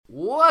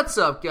What's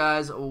up,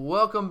 guys?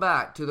 Welcome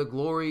back to the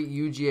Glory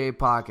UGA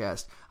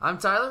podcast. I'm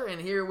Tyler, and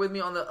here with me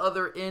on the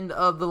other end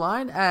of the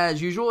line, as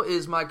usual,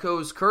 is my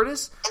co-host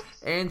Curtis.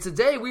 And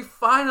today we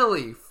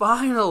finally,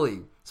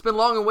 it's been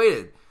long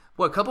awaited.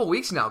 What, a couple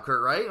weeks now,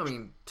 Kurt, right? I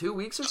mean, 2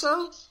 weeks or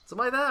so?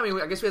 Something like that? I mean,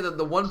 I guess we had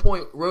the 1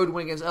 point road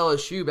win against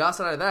LSU, but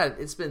outside of that,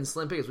 it's been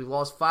slim pickings. We've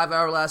lost 5 out of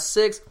our last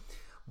 6,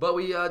 but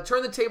we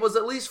turned the tables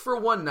at least for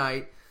one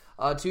night.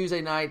 Tuesday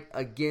night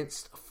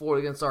against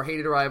our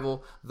hated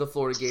rival, the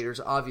Florida Gators,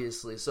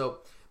 obviously.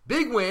 So,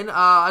 big win.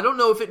 I don't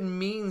know if it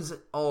means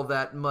all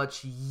that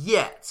much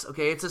yet.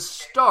 Okay, it's a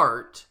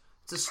start.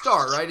 It's a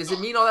start, right? Does it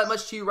mean all that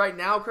much to you right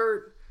now,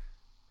 Kurt?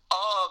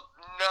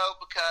 No,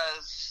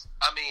 because,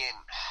 I mean...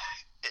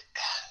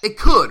 It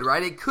could,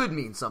 right? It could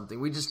mean something.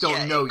 We just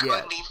don't know yet.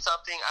 It could mean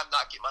something. I'm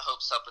not getting my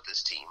hopes up with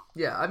this team.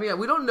 Yeah, I mean,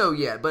 we don't know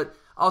yet, but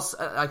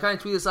I kind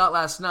of tweeted this out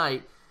last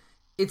night.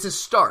 It's a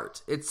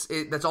start.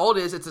 That's all it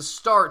is. It's a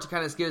start to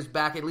kind of get us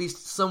back at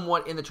least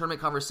somewhat in the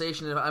tournament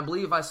conversation. And I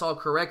believe if I saw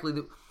correctly,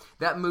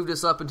 that moved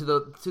us up into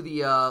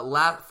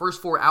the first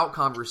 4 out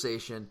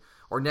conversation,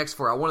 or next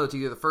 4 out. One of the two,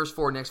 either the first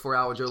 4 or next 4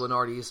 out with Joe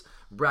Lunardi's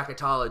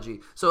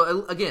bracketology.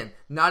 So again,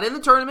 not in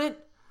the tournament,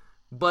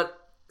 but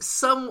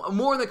some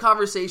more in the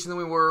conversation than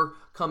we were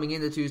coming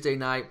into Tuesday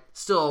night.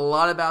 Still a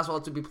lot of basketball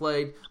to be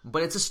played,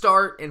 but it's a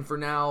start. And for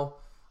now,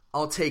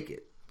 I'll take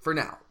it. For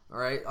now. All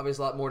right,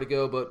 obviously a lot more to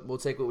go, but we'll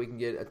take what we can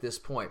get at this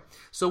point.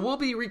 So we'll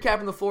be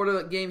recapping the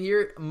Florida game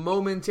here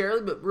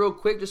momentarily, but real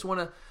quick, just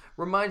want to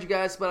remind you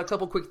guys about a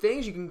couple quick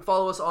things. You can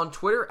follow us on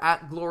Twitter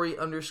at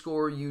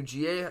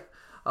Glory_UGA.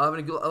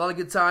 Having a lot of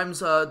good times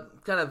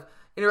kind of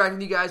interacting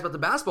with you guys about the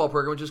basketball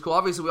program, which is cool.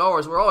 Obviously,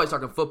 we're always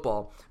talking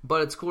football,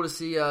 but it's cool to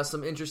see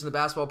some interest in the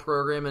basketball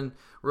program and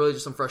really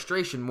just some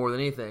frustration more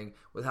than anything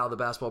with how the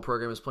basketball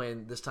program is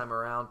playing this time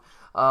around.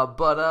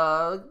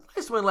 But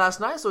nice win last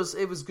night, so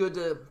it was good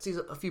to see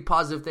a few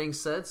positive things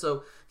said.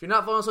 So if you're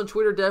not following us on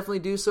Twitter, definitely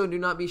do so. Do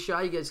not be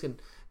shy. You guys can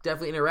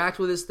definitely interact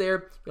with us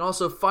there. You can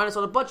also find us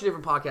on a bunch of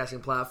different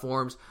podcasting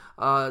platforms.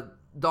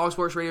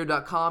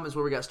 DogSportsRadio.com is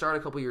where we got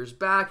started a couple years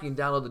back. You can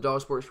download the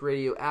Dog Sports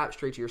Radio app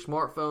straight to your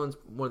smartphones.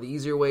 One of the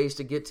easier ways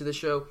to get to the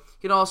show. You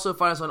can also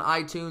find us on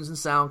iTunes and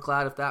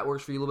SoundCloud if that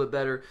works for you a little bit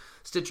better.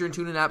 Stitcher and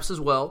TuneIn apps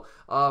as well.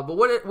 But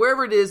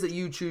wherever it is that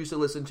you choose to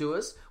listen to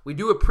us, we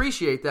do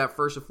appreciate that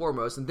first and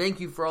foremost. And thank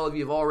you for all of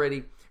you who have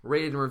already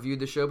rated and reviewed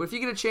the show. But if you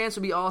get a chance, it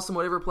would be awesome,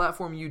 whatever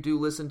platform you do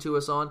listen to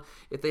us on.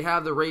 If they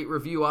have the rate,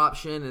 review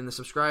option and the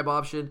subscribe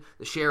option,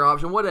 the share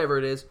option, whatever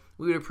it is,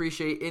 we would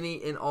appreciate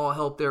any and all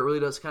help there. It really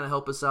does kind of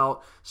help us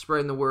out,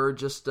 spreading the word.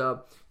 Just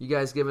you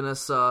guys giving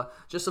us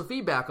just some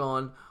feedback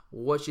on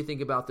what you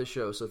think about the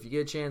show. So if you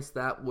get a chance,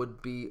 that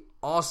would be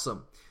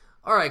awesome.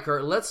 All right,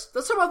 Kurt, let's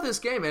talk about this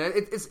game, man.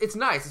 It's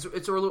nice.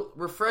 It's a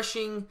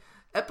refreshing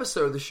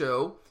episode of the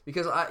show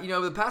because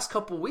the past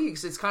couple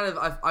weeks, it's kind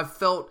of I've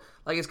felt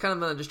like it's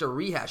kind of just a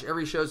rehash.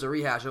 Every show's a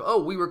rehash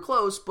of we were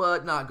close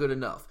but not good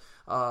enough.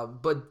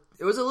 But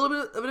it was a little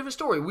bit of a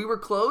story. We were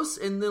close,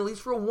 and then at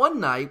least for one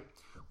night,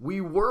 we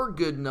were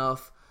good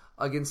enough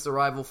against the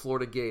rival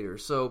Florida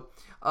Gators. So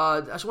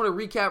I just want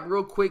to recap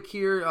real quick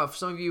here. For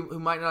some of you who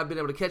might not have been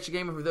able to catch the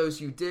game, and for those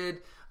who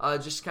did,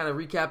 just kind of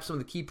recap some of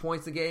the key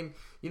points of the game.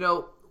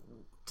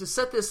 To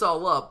set this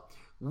all up,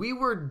 we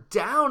were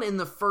down in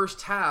the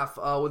first half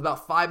with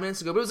about 5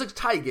 minutes ago, but it was a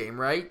tight game,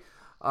 right?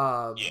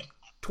 Yeah.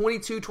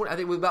 22-20. I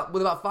think with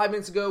about 5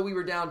 minutes ago, we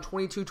were down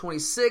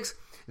 22-26.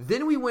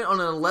 Then we went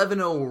on an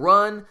 11-0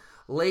 run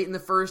late in the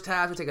first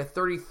half to take a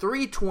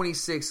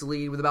 33-26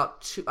 lead with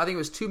about 2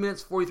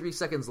 minutes 43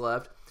 seconds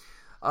left.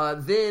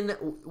 Then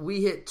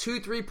we hit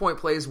 2 3-point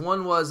plays.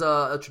 One was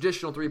a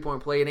traditional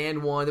 3-point play,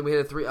 and one. Then we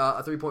hit a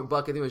 3-point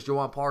bucket. I think it was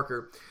Juwan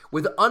Parker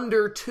with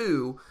under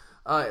 2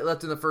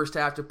 left in the first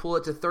half to pull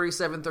it to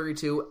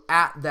 37-32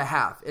 at the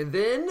half. And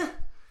then,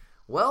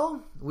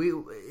 well,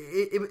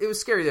 it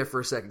was scary there for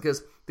a second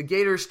because the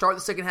Gators start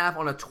the second half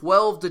on a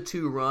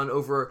 12-2 run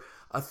over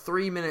a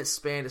 3-minute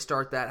span to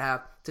start that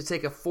half to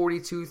take a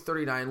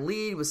 42-39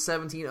 lead with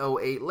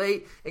 17:08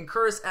 late. And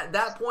Curtis, at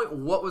that point,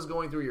 what was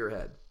going through your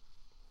head?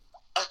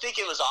 I think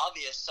it was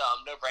obvious,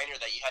 no-brainer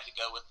that you had to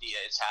go with the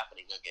it's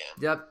happening again.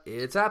 Yep,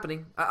 it's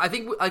happening. I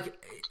think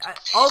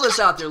all of us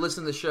out there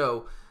listening to the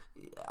show,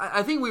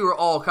 I think we were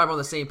all kind of on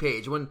the same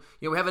page. When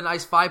we have a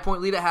nice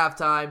 5-point lead at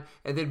halftime,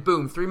 and then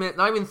boom, 3 minutes,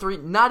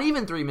 not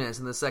even 3 minutes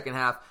in the second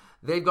half,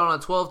 they've gone on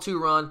a 12-2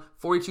 run,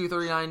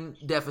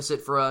 42-39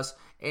 deficit for us.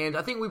 And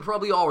I think we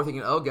probably all were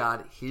thinking, oh,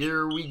 God,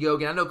 here we go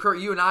again. I know, Kurt,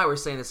 you and I were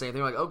saying the same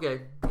thing. We're like,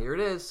 okay, here it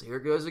is. Here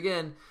it goes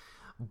again.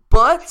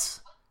 But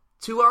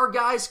to our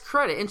guys'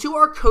 credit and to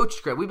our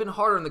coach's credit, we've been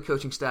harder on the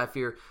coaching staff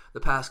here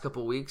the past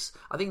couple weeks.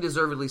 I think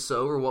deservedly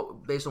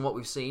so, based on what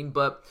we've seen.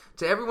 But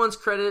to everyone's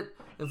credit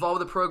involved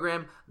with the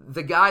program,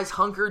 the guys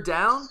hunkered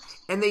down,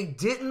 and they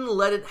didn't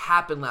let it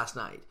happen last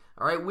night.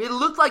 All right, it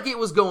looked like it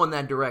was going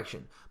that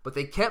direction. But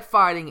they kept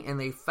fighting, and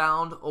they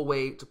found a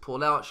way to pull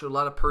it out. Showed a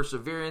lot of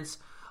perseverance.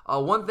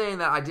 One thing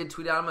that I did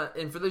tweet out,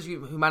 and for those of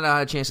you who might not have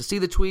had a chance to see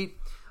the tweet,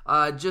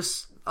 I'll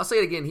say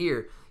it again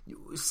here.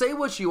 Say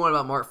what you want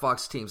about Mark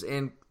Fox's teams,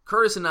 and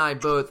Curtis and I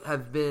both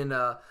have been.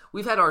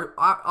 We've had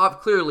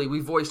clearly we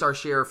voiced our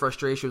share of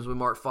frustrations with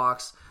Mark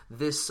Fox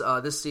this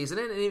season,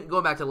 and even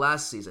going back to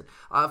last season.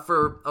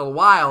 For a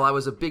while, I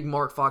was a big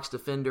Mark Fox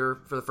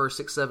defender for the first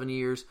 6-7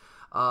 years.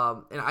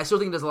 And I still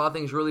think he does a lot of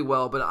things really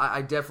well, but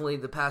I definitely,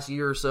 the past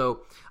year or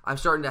so, I'm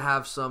starting to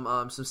have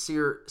some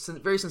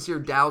very sincere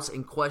doubts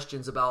and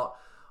questions about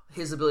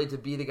his ability to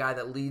be the guy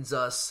that leads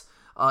us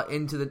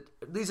to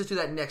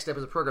that next step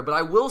as a program. But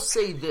I will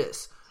say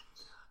this,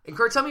 and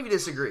Kurt, tell me if you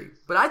disagree,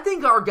 but I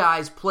think our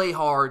guys play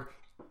hard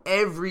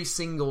every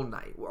single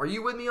night. Are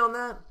you with me on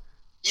that?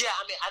 Yeah,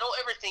 I mean, I don't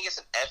ever think it's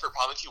an effort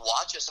problem. If you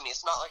watch us, I mean,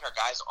 it's not like our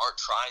guys aren't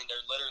trying. They're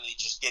literally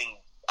just getting.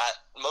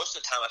 Most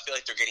of the time, I feel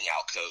like they're getting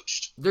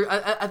out-coached.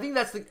 I think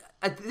that's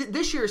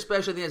this year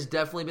especially. I think that's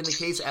definitely been the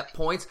case at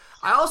points.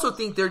 I also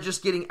think they're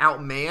just getting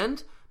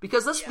outmanned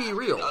because let's be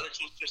real. Other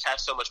teams just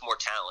have so much more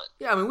talent.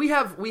 Yeah, I mean we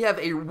have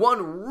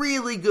one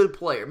really good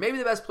player, maybe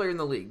the best player in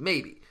the league,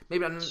 maybe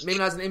not as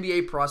an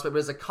NBA prospect, but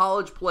as a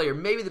college player,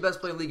 maybe the best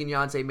player in the league in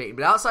Yonte Maton.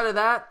 But outside of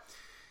that,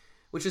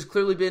 which has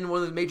clearly been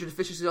one of the major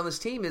deficiencies on this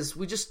team, is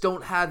we just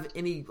don't have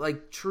any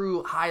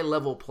true high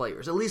level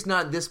players. At least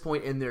not at this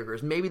point in their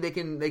careers. Maybe they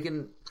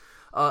can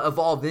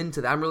evolve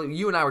into that.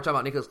 You and I were talking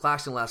about Nicholas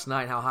Claxton last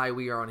night, how high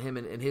we are on him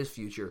and his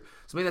future.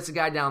 So maybe that's a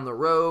guy down the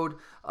road.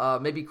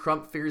 Maybe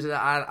Crump figures it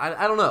out.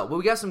 I don't know.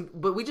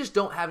 But we just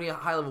don't have any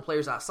high level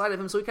players outside of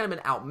him. So we kind of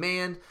been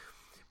outmanned.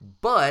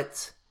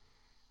 But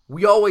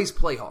we always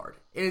play hard.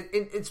 And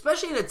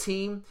especially in a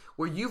team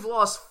where you've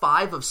lost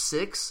 5 of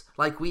 6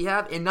 like we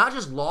have, and not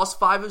just lost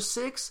 5 of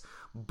 6,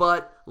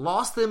 but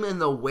lost them in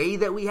the way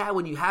that we have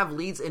when you have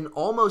leads in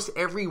almost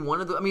every one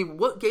of them. I mean,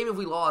 what game have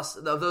we lost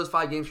of those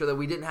 5 games that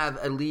we didn't have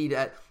a lead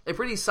at, a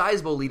pretty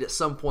sizable lead at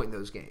some point in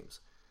those games?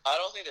 I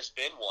don't think there's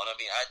been one. I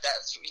mean,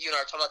 you and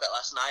I were talking about that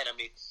last night. I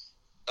mean,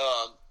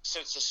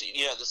 since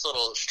this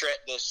little stretch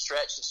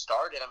has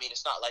started, I mean,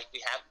 it's not like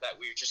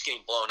we're just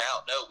getting blown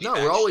out. No,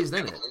 we're always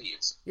in it.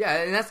 Leads.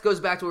 Yeah, and that goes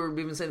back to what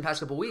we've been saying the past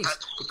couple of weeks: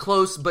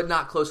 close but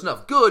not close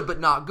enough, good but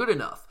not good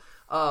enough.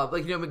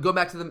 Go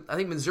back to I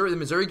think the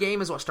Missouri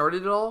game is what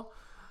started it all.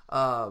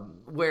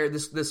 Where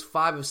this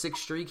 5 of 6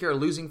 streak here,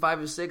 losing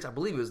 5 of 6, I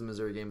believe it was the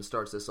Missouri game that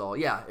starts this all.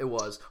 Yeah, it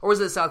was, or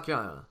was it South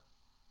Carolina?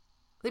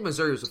 I think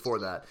Missouri was before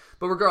that.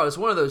 But regardless,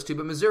 one of those two.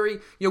 But Missouri,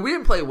 we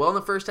didn't play well in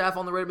the first half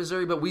on the road at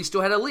Missouri, but we still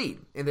had a lead.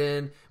 And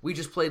then we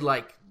just played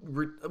like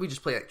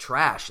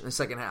trash in the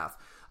second half.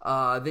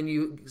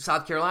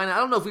 South Carolina, I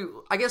don't know if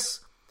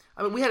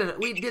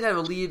we did have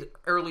a lead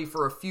early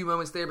for a few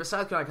moments there, but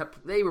South Carolina,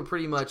 they were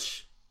pretty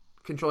much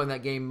controlling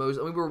that game most.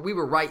 I mean, we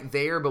were right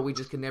there, but we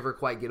just could never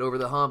quite get over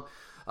the hump.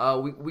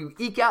 We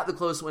eke out the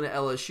close win at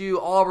LSU.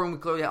 Auburn, we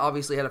clearly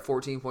obviously had a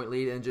 14-point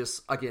lead, and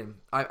just, again,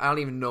 I don't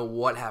even know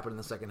what happened in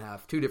the second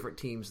half. 2 different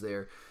teams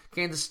there.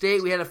 Kansas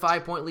State, we had a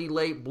 5-point lead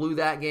late, blew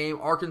that game.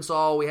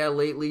 Arkansas, we had a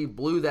late lead,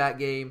 blew that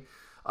game.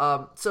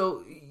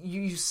 So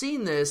you've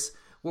seen this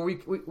where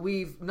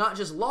we've not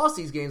just lost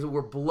these games, but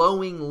we're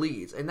blowing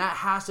leads, and that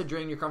has to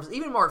drain your confidence.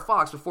 Even Mark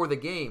Fox, before the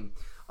game,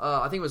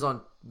 I think it was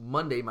on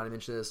Monday, might have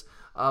mentioned this,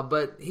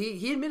 but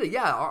he admitted,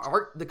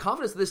 the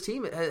confidence of this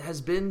team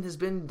has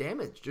been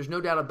damaged. There's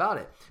no doubt about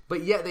it.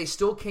 But yet they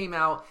still came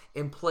out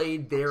and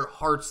played their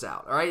hearts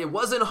out. All right, it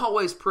wasn't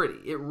always pretty.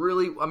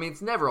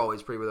 It's never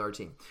always pretty with our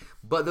team.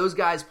 But those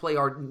guys play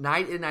hard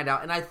night in and night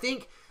out, and I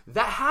think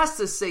that has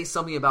to say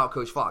something about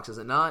Coach Fox, is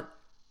it not?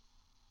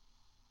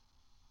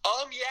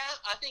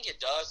 Yeah, I think it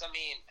does. I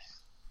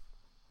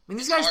mean,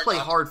 these guys play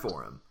hard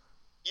for him.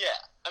 Yeah,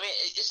 I mean,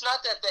 it's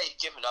not that they've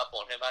given up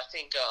on him. I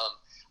think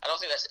I don't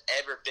think that's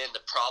ever been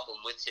the problem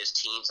with his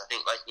teams. I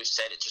think, like we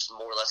said, it just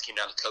more or less came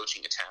down to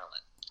coaching and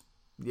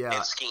talent.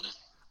 And scheme.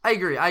 I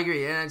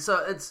agree. And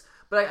so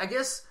but I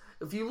guess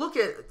if you look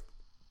at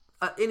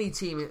any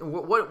team,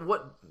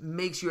 what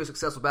makes you a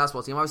successful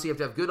basketball team? Obviously, you have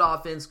to have good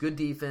offense, good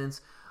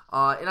defense,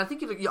 and I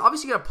think you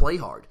obviously got to play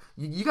hard.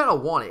 You got to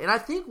want it, and I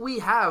think we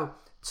have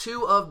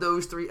 2 of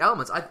those 3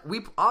 elements.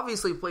 We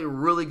obviously play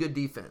really good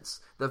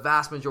defense the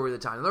vast majority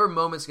of the time. And there were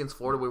moments against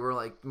Florida where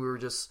we were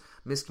just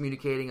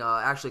miscommunicating.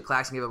 Actually,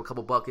 Claxton gave up a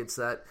couple buckets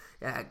that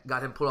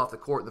got him put off the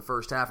court in the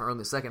first half or in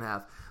the second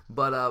half.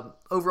 But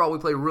overall, we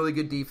play really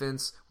good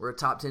defense. We're a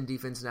top 10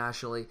 defense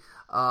nationally.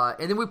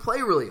 And then we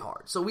play really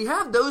hard. So we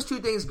have those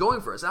 2 things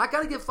going for us. And I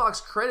got to give Fox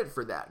credit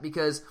for that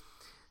because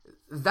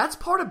that's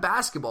part of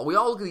basketball. We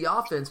all look at the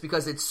offense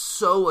because it's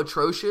so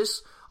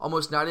atrocious,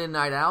 almost night in and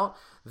night out,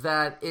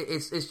 that it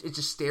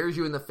just stares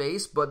you in the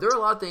face. But there are a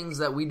lot of things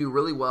that we do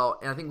really well,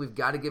 and I think we've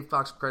got to give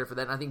Fox credit for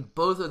that. And I think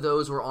both of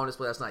those were on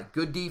display last night.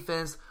 Good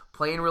defense,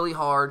 playing really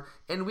hard,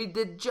 and we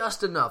did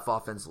just enough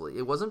offensively.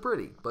 It wasn't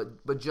pretty,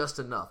 but just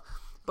enough.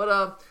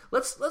 But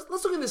let's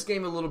look at this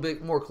game a little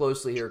bit more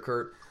closely here,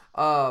 Kurt.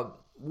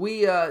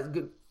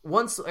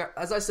 Once,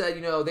 as I said,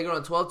 they go on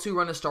a 12-2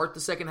 run to start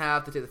the second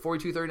half. They take the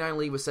 42-39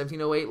 lead with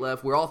 17:08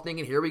 left. We're all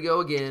thinking, here we go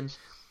again.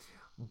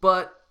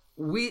 But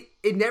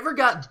it never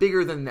got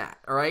bigger than that,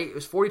 all right? It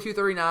was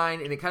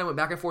 42-39, and it kind of went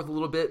back and forth a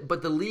little bit,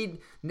 but the lead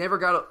never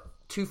got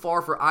too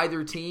far for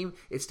either team.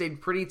 It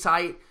stayed pretty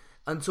tight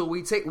until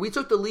we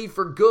took the lead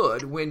for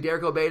good when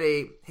Derek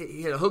Obede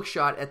hit a hook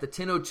shot at the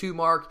 10:02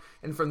 mark,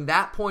 and from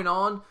that point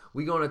on,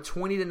 we go on a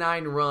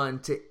 20-9 run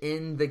to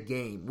end the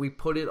game. We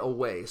put it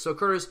away. So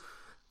Curtis,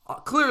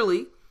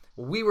 clearly,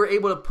 we were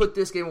able to put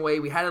this game away.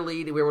 We had a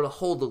lead, and we were able to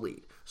hold the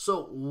lead.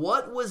 So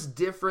what was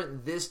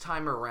different this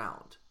time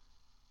around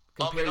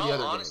compared to the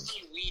other honestly,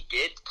 games? We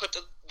did put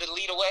the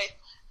lead away,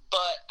 but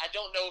I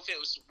don't know if it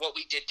was what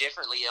we did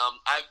differently.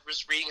 I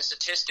was reading a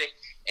statistic,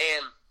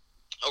 and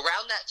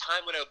around that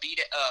time when Obede,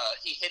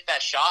 he hit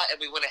that shot and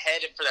we went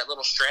ahead for that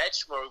little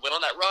stretch where we went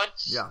on that run,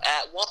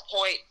 at one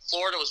point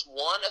Florida was 1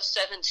 of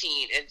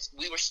 17 and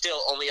we were still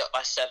only up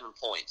by 7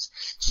 points.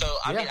 So,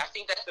 I mean, I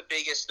think that's the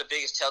biggest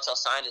telltale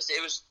sign is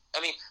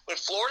when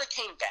Florida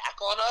came back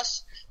on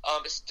us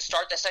to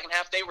start that second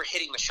half, they were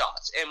hitting the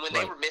shots. And when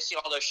they were missing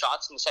all those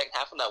shots in the second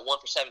half on that 1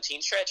 for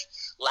 17 stretch,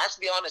 let's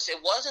be honest, it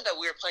wasn't that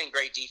we were playing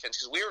great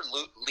defense because we were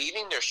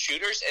leaving their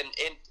shooters and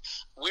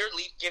we were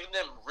giving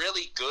them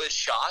really good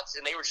shots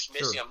and they were just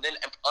missing them. Then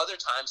other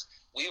times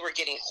we were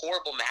getting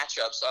horrible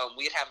matchups.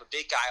 We'd have a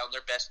big guy on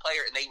their best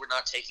player and they were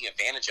not taking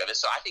advantage of it.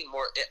 So I think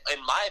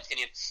in my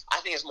opinion, I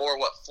think it's more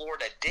what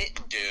Florida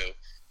didn't do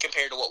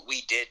compared to what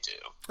we did do.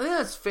 I think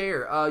that's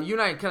fair. You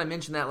and I kind of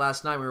mentioned that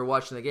last night when we were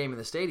watching the game in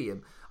the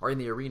stadium, or in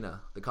the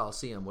arena, the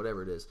Coliseum,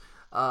 whatever it is.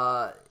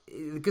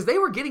 Because they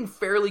were getting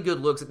fairly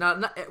good looks.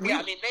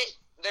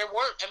 There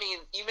weren't. I mean,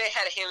 you may have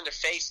had a hand in their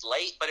face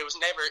late, but it was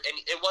never. And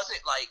it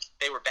wasn't like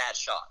they were bad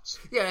shots.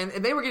 Yeah,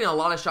 and they were getting a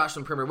lot of shots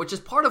from perimeter, which is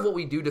part of what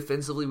we do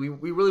defensively. We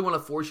really want to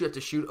force you to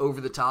shoot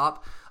over the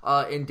top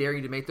and dare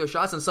you to make those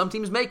shots. And some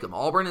teams make them.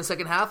 Auburn in the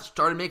second half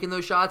started making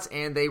those shots,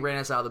 and they ran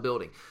us out of the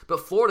building. But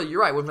Florida, you're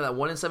right, went from that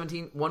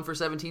 1 for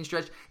 17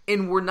 stretch,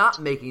 and we're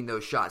not making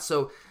those shots.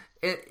 So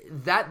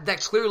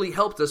that clearly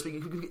helped us.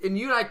 And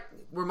you and I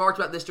remarked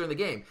about this during the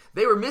game.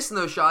 They were missing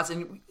those shots,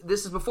 and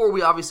this is before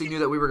we obviously knew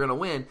that we were going to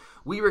win.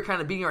 We were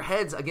kind of beating our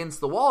heads against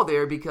the wall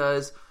there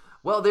because,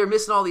 well, they're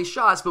missing all these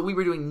shots, but we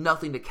were doing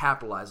nothing to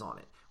capitalize on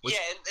it.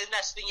 And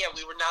that's the thing. Yeah,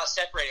 we were not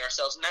separating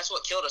ourselves, and that's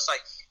what killed us.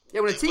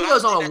 When a team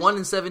goes on a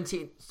 1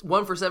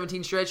 for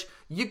 17 stretch,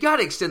 you got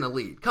to extend the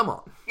lead. Come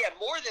on. Yeah,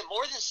 more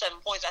than 7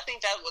 points. I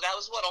think that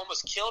was what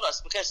almost killed us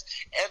because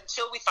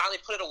until we finally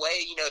put it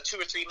away, 2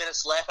 or 3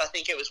 minutes left. I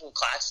think it was when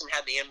Claxton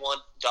had the N1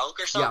 dunk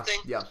or something.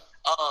 Yeah.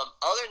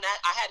 Other than that,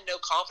 I had no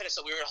confidence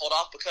that we were going to hold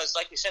off because,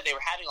 like we said, they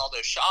were having all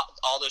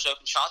those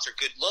open shots or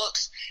good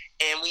looks,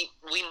 and we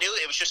knew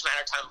it was just a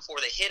matter of time before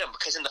they hit them.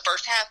 Because in the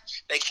first half,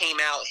 they came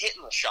out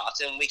hitting the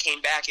shots, and when we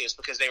came back, it was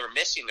because they were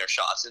missing their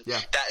shots. And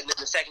then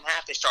the second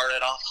half, they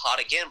started off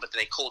hot again, but then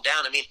they cooled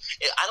down. I mean,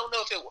 I don't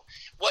know if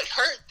what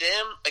hurt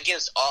them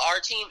against our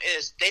team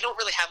is they don't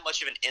really have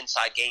much of an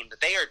inside game,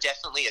 but they are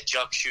definitely a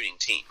jump shooting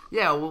team.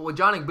 Yeah, well, with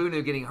Johnny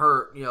Bunu getting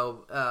hurt,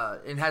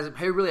 and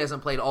he really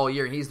hasn't played all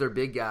year, and he's their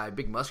big guy.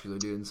 Big muscular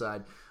dude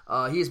inside.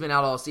 He's been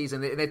out all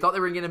season. They thought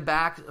they were getting him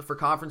back for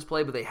conference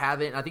play, but they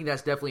haven't. I think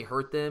that's definitely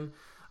hurt them.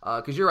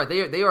 Because you're right,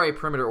 they are a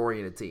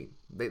perimeter-oriented team.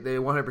 They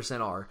 100%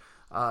 are.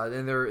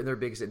 And their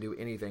bigs didn't do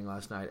anything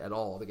last night at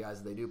all, the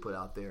guys that they do put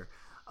out there.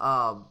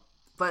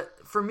 But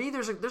for me,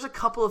 there's a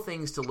couple of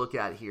things to look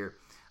at here.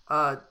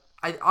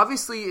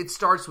 Obviously, it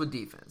starts with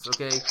defense,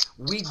 okay?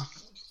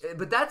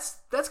 But that's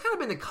kind of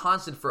been the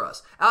constant for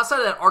us. Outside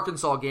of that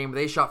Arkansas game where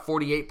they shot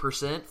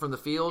 48% from the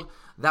field,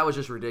 that was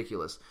just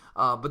ridiculous.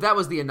 But that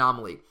was the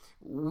anomaly.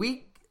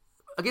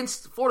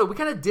 Against Florida, we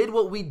kind of did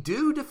what we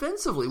do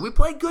defensively. We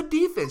played good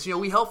defense.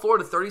 We held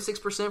Florida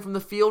 36% from the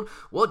field.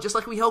 Well, just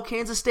like we held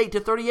Kansas State to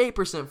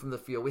 38% from the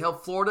field. We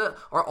held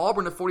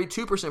Auburn to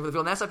 42% from the field.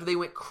 And that's after they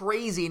went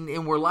crazy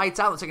and were lights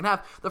out in the second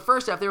half. The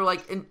first half, they were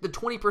like in the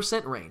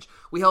 20% range.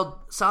 We held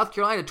South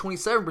Carolina to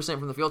 27%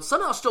 from the field.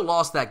 Somehow still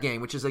lost that game,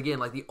 which is, again,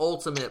 like the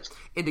ultimate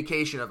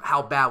indication of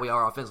how bad we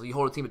are offensively. You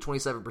hold a team at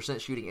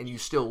 27% shooting and you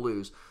still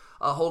lose.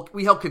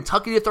 We held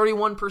Kentucky to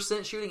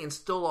 31% shooting and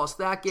still lost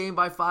that game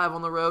by 5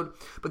 on the road.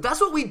 But that's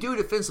what we do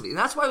defensively. And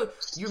that's why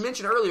you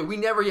mentioned earlier we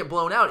never get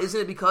blown out. Isn't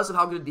it because of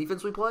how good a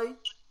defense we play?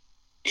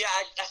 Yeah,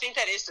 I think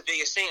that is the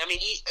biggest thing. I mean,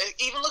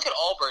 even look at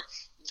Auburn.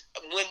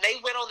 When they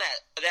went on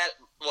that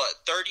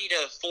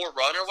 30-4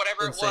 run or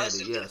whatever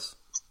Insanity, it was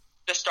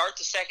to start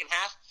the second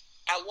half,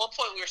 at one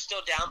point we were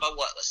still down by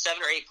 7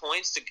 or 8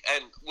 points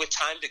and with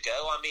time to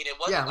go. I mean, it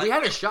wasn't we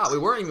had a shot. We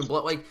weren't even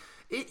blown.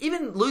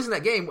 Even losing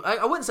that game,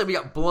 I wouldn't say we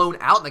got blown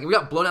out in that game. We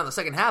got blown out in the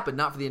second half, but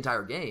not for the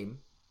entire game.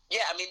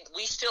 Yeah, I mean,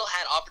 we still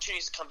had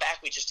opportunities to come back.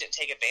 We just didn't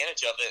take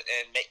advantage of it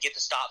and get the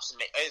stops.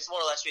 And it's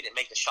more or less we didn't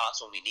make the shots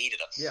when we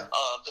needed them. Yeah.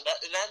 But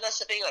that's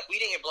the thing. Like, we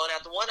didn't get blown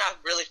out. The one I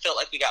really felt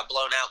like we got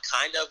blown out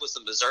kind of was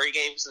the Missouri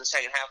games in the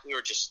second half. We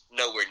were just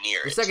nowhere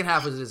near it. The second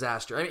half was a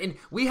disaster. I mean,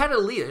 we had a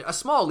lead, a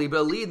small lead, but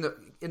a lead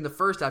in the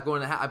first half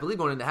going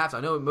into half. I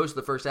know most of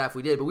the first half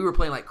we did, but we were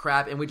playing like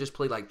crap, and we just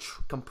played like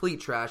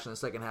complete trash in the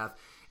second half.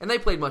 And they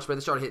played much better.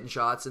 They started hitting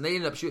shots, and they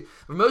ended up shooting.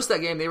 For most of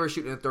that game, they were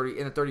shooting in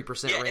the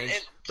 30% range,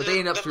 but they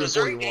ended up shooting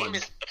 41. Game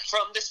is,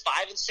 from this 5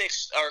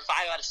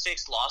 out of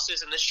 6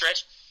 losses in this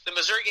stretch, the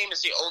Missouri game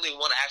is the only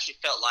one I actually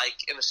felt like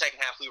in the second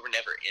half we were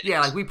never in.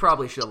 Yeah, like we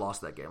probably should have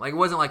lost that game. Like it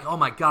wasn't like, oh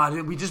my God,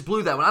 we just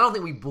blew that one. I don't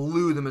think we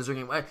blew the Missouri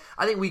game.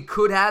 I think we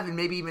could have, and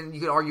maybe even you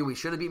could argue we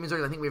should have beat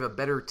Missouri. I think we have a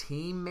better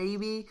team,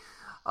 maybe.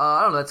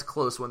 I don't know. That's a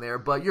close one there,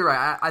 but you're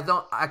right.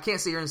 I can't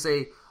sit here and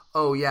say,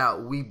 oh yeah,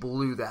 we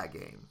blew that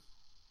game.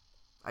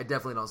 I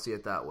definitely don't see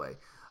it that way.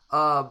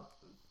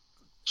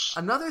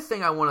 Another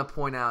thing I want to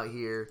point out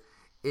here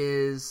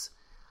is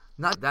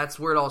that's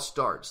where it all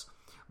starts.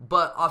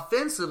 But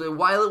offensively,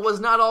 while it was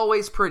not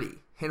always pretty,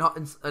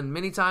 and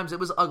many times it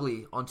was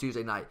ugly on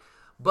Tuesday night,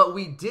 but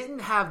we didn't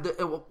have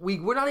we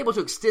were not able to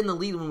extend the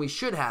lead when we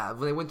should have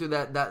when they went through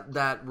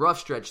that rough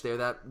stretch there,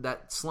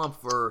 that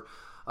slump for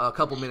a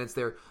couple minutes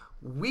there.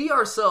 We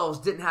ourselves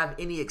didn't have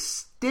any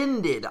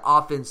extended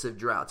offensive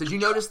droughts. Did you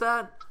notice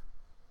that?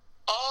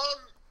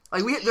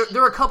 Like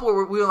there were a couple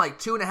where we were like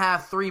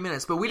 2.5, 3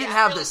 minutes, but we didn't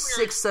have the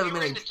 6, 7 minutes. We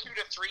were in the 2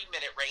 to 3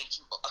 minute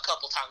range a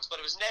couple times, but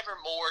it was never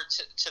more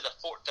to the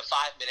 4 to 5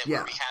 minute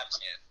where we have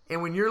 10.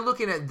 And when you're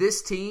looking at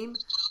this team,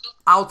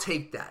 I'll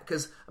take that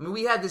because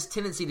we had this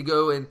tendency to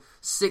go in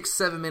 6,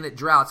 7 minute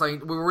droughts. I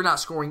mean, we were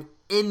not scoring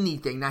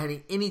anything, not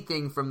hitting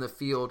anything from the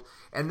field,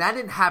 and that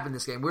didn't happen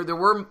this game.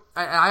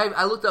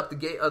 I looked up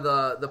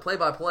the play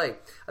by play.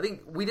 I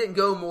think we didn't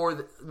go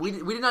more. We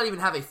did not even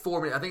have a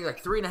 4 minute. I think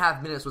like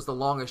 3.5 minutes was the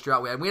longest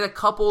drought we had. We had a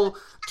couple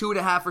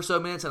 2.5 or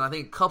so minutes, and I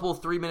think a couple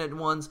 3 minute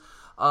ones.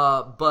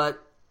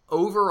 But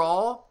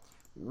overall,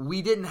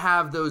 we didn't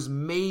have those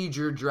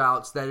major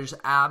droughts that just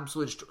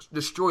absolutely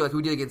destroy like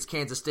we did against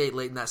Kansas State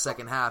late in that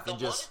second half. The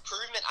one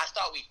improvement I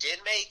thought we did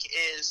make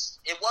is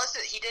it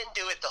wasn't he didn't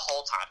do it the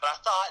whole time, but I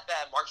thought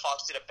that Mark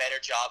Fox did a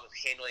better job of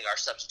handling our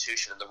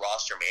substitution and the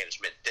roster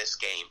management this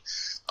game.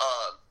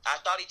 I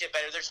thought he did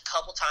better. There's a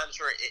couple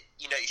times where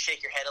you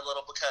shake your head a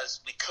little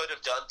because we could have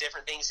done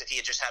different things if he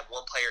had just had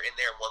one player in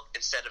there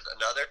instead of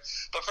another.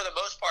 But for the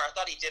most part, I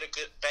thought he did a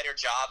better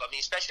job. I mean,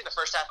 especially in the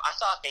first half, I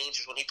thought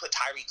Dangerous when he put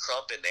Tyree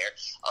Crump in there,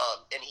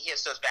 and he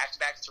hits those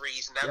back-to-back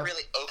threes, and that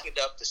really opened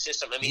up the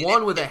system. I mean,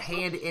 one with a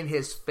hand in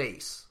his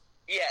face.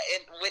 Yeah,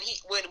 and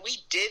when we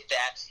did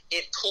that,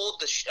 it pulled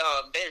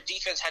their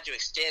defense had to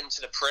extend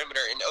to the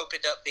perimeter and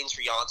opened up things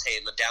for Yante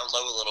and the down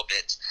low a little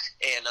bit.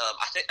 And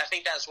I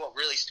think that's what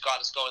really got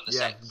us going.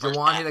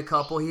 Jawan hit a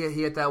couple. He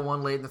hit that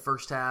one late in the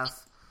first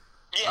half.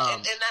 Yeah,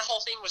 and that whole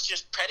thing was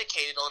just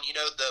predicated on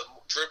the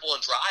dribble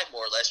and drive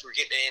more or less. We're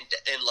getting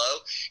in low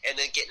and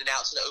then getting it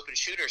out to the open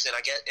shooters. And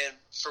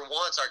for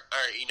once, our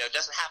it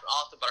doesn't happen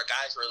often, but our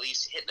guys were at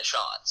least hitting the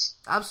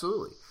shots.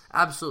 Absolutely.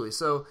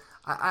 So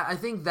I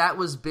think that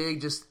was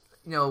big. Just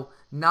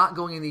not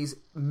going in these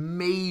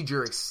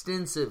major,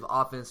 extensive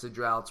offensive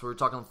droughts. We're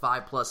talking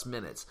 5+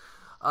 minutes.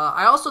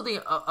 I also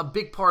think a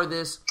big part of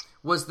this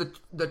was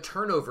the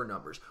turnover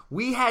numbers.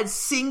 We had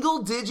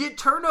single-digit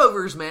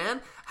turnovers, man.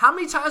 How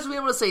many times have we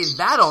been able to say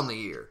that on the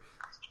year?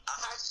 I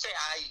have to say,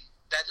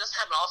 that doesn't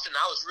happen often.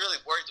 I was really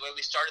worried the way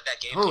we started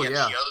that game. Oh,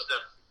 yeah.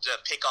 To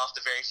pick off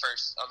the very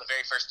first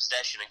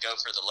possession and go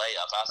for the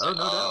layup. I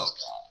was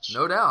gosh.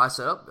 No doubt. I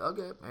said,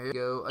 okay, there you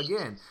go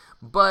again.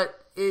 But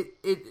it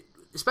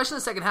especially in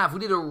the second half, we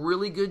did a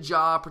really good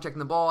job protecting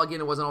the ball. Again,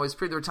 it wasn't always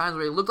pretty. There were times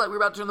where it looked like we were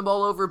about to turn the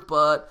ball over,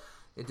 but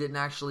it didn't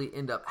actually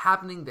end up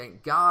happening,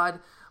 thank God.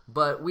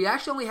 But we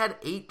actually only had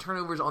 8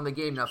 turnovers on the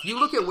game. Now, if you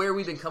look at where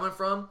we've been coming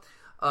from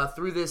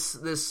through this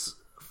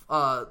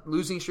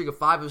losing streak of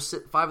 5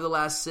 of the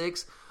last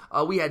 6,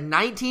 we had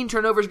 19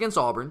 turnovers against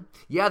Auburn.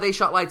 Yeah, they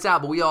shot lights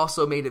out, but we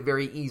also made it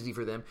very easy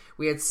for them.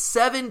 We had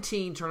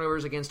 17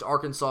 turnovers against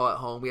Arkansas at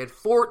home. We had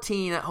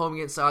 14 at home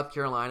against South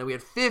Carolina. We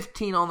had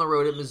 15 on the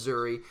road at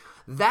Missouri.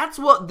 That's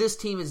what this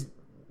team is.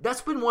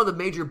 That's been one of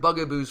the major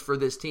bugaboos for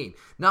this team.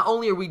 Not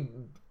only do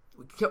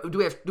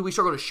we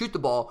struggle to shoot the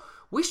ball,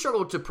 we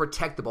struggle to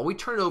protect the ball. We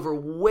turn it over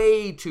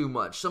way too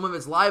much. Some of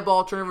it's live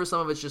ball turnovers,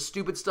 some of it's just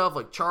stupid stuff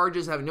like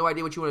charges, having no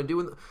idea what you want to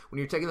do when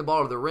you're taking the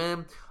ball to the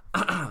rim.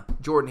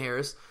 Jordan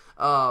Harris.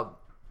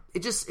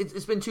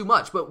 It's been too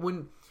much. But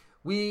when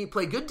we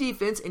play good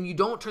defense and you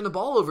don't turn the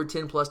ball over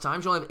 10+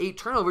 times, you only have 8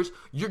 turnovers,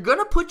 you're going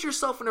to put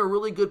yourself in a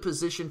really good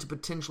position to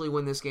potentially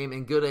win this game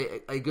and get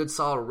a good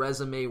solid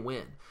resume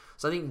win.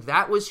 So I think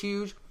that was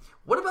huge.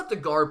 What about the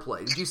guard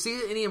play? Did you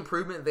see any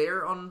improvement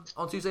there on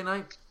Tuesday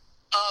night?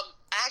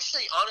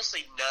 Actually,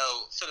 honestly,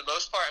 no. For the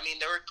most part, I mean,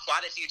 there were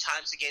quite a few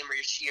times a game where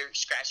you're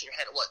scratching your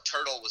head at what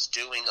Turtle was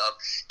doing.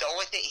 The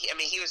only thing,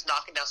 he was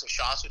knocking down some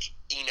shots, which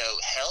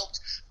helped.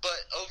 But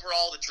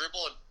overall, the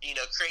dribble and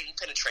creating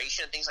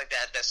penetration and things like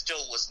that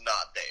still was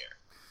not there.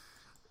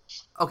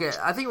 Okay,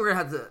 I think we're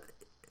gonna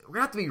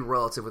have to be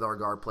relative with our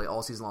guard play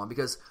all season long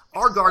because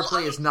our guard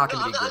play is not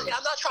going to be great.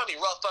 I'm not trying to be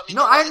rough, but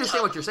I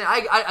understand what you're saying.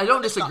 I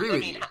don't disagree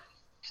with you.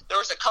 There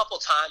was a couple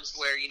times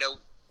where you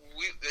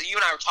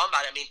and I were talking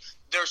about it. I mean,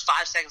 there was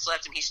 5 seconds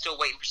left, and he's still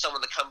waiting for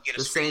someone to come get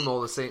a screen.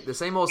 The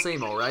same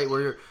old, right?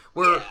 We're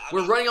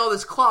running all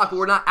this clock, but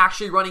we're not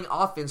actually running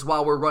offense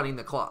while we're running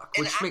the clock,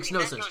 which makes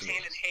no sense to me. That goes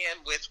hand in hand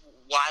with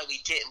why we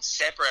didn't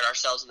separate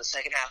ourselves in the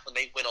second half when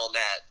they went on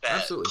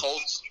that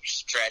cold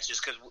stretch,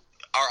 is because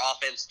our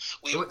offense,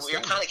 we were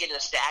kind of getting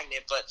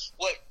stagnant. But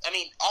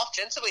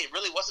offensively, it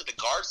really wasn't the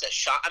guards that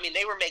shot. I mean,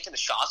 they were making the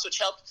shots, which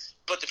helped.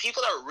 But the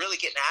people that were really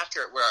getting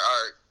after it were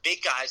our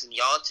big guys in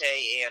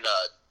Yante and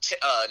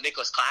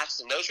Nicholas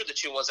Claxton. Those were the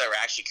two ones that were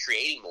actually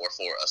creating more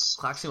for us.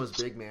 Claxton was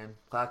big, man.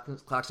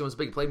 Claxton was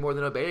big. He played more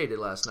than Obede did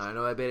last night. I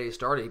know Obede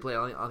started. He played,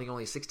 I think,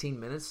 only 16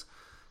 minutes.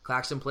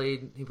 Claxton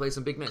played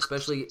some big minutes,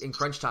 especially in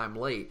crunch time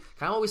late.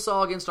 Kind of what we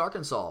saw against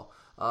Arkansas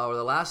or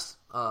the last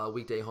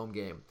weekday home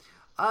game.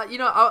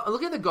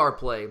 Looking at the guard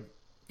play,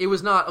 it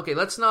was not, okay,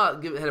 let's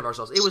not get ahead of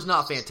ourselves. It was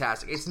not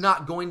fantastic. It's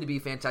not going to be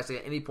fantastic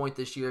at any point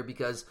this year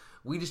because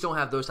we just don't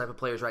have those type of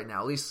players right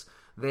now. At least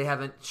they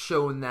haven't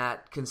shown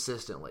that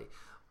consistently.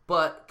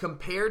 But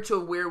compared to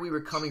where we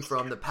were coming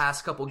from the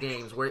past couple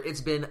games, where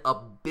it's been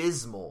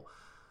abysmal,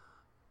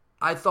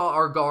 I thought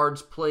our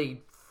guards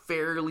played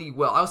fairly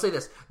well. I'll say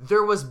this.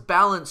 There was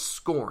balanced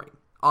scoring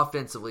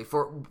offensively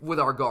with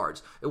our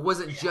guards. It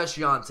wasn't just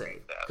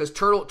Yante. Because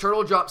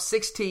Turtle dropped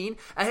 16.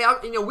 And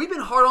hey, we've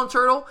been hard on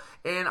Turtle,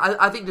 and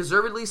I think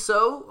deservedly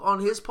so on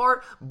his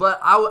part, but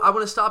I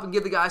want to stop and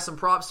give the guy some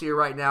props here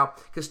right now,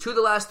 because 2 of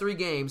the last 3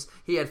 games,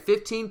 he had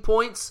 15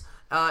 points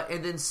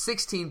and then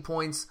 16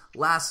 points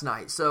last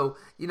night. So,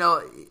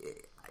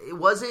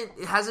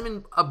 it hasn't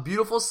been a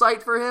beautiful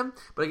sight for him,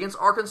 but against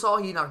Arkansas,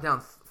 he knocked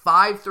down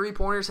 5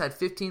 3-pointers, had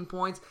 15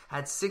 points,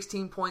 had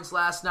 16 points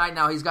last night.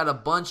 Now he's got a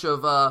bunch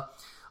of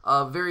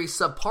very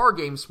subpar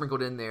games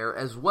sprinkled in there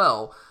as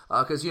well.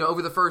 Because,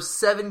 over the first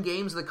 7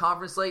 games of the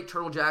conference slate,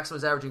 Turtle Jackson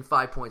was averaging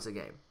 5 points a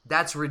game.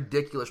 That's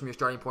ridiculous from your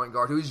starting point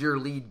guard, who's your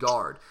lead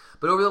guard.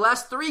 But over the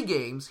last 3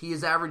 games, he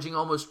is averaging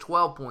almost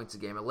 12 points a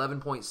game,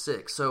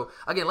 11.6. So,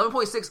 again,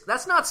 11.6,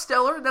 that's not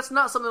stellar. That's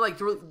not something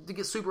to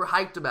get super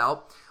hyped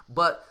about.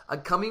 But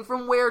coming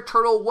from where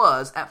Turtle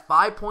was at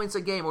 5 points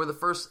a game over the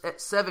first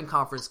 7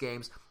 conference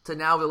games to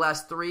now the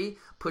last 3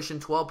 pushing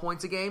 12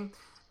 points a game,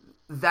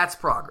 that's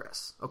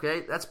progress,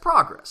 okay? That's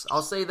progress.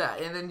 I'll say that.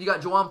 And then you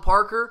got Juwan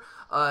Parker.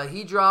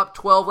 He dropped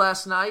 12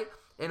 last night.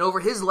 And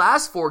over his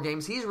last 4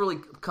 games, he's really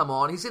come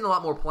on. He's getting a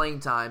lot more playing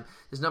time.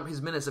 His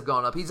minutes have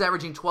gone up. He's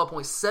averaging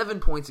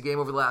 12.7 points a game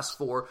over the last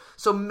 4.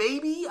 So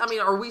maybe,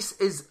 are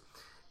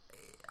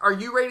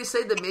you ready to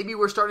say that maybe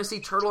we're starting to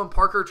see Turtle and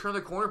Parker turn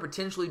the corner,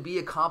 potentially be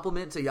a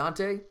compliment to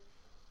Yante?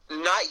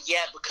 Not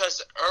yet,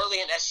 because early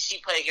in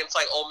SEC play against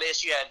Ole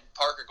Miss, you had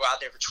Parker go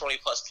out there for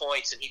 20-plus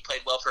points, and he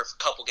played well for a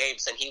couple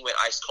games, and he went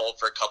ice cold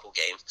for a couple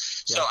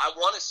games. Yeah. So I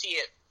want to see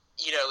it.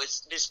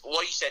 It's this,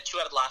 what you said, 2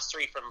 out of the last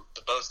 3 from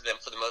both of them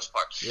for the most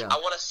part. Yeah. I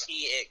want to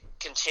see it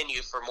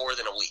continue for more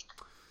than a week.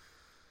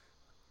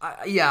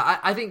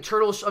 I think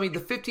Turtle, the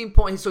 15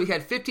 points, so he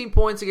had 15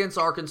 points against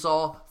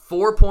Arkansas,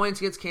 4 points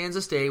against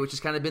Kansas State, which has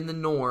kind of been the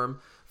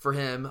norm for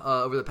him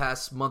over the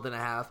past month and a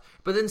half.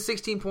 But then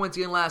 16 points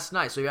again last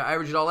night. So you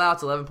average it all out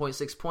to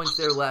 11.6 points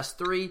there, last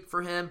 3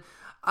 for him.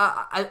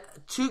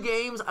 2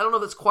 games, I don't know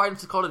if it's quite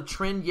called a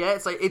trend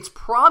yet. It's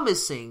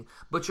promising,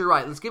 but you're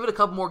right. Let's give it a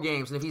couple more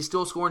games. And if he's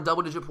still scoring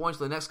double-digit points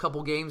for the next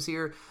couple games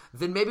here,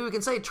 then maybe we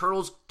can say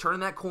Turtle's turning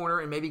that corner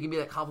and maybe he can be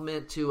that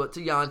compliment to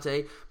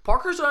Yante.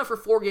 Parker's done it for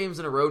 4 games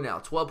in a row now.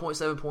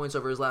 12.7 points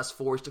over his last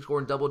 4. He's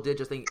scoring double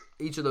digits, I think,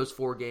 each of those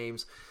 4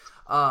 games.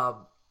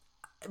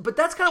 But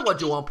that's kind of what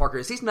Juwan Parker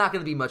is. He's not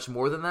going to be much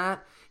more than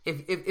that.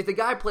 If the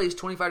guy plays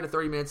 25 to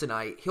 30 minutes a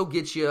night, he'll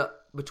get you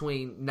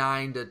between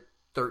 9 to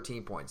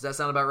 13 points. Does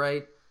that sound about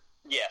right?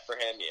 Yeah, for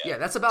him, yeah. Yeah,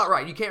 that's about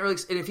right. You can't really,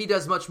 and if he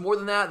does much more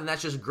than that, then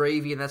that's just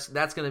gravy, and that's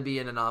going to be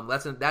an anomaly.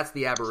 That's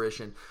the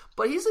aberration.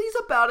 But he's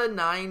about a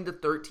 9 to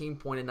 13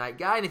 point a night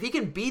guy, and if he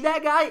can be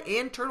that guy,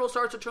 and Turtle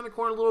starts to turn the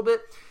corner a little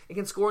bit, and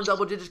can score in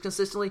double digits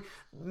consistently,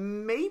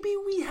 maybe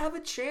we have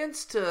a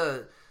chance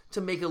to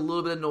make a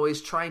little bit of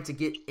noise trying to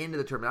get into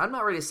the tournament. I'm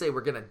not ready to say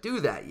we're going to do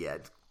that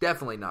yet.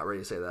 Definitely not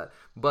ready to say that,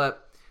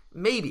 but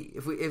maybe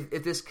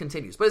if this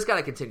continues, but it's got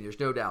to continue. There's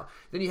no doubt.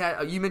 Then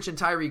you mentioned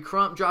Tyree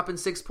Crump dropping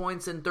 6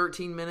 points in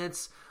 13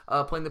 minutes,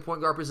 playing the point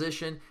guard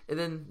position, and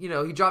then he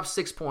drops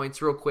 6 points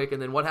real quick,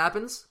 and then what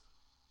happens?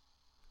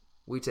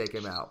 We take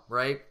him out,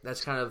 right?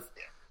 That's kind of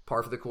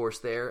par for the course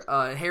there.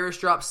 Harris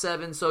drops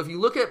 7. So if you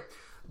look at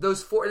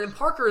those 4, and then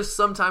Parker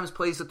sometimes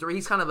plays the 3.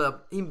 He's kind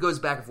of he goes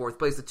back and forth,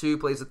 plays the 2,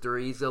 plays the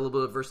 3. He's got a little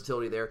bit of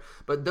versatility there.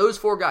 But those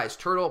 4 guys,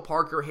 Turtle,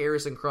 Parker,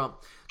 Harris, and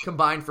Crump,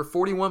 combined for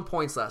 41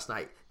 points last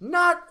night.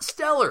 Not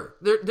stellar.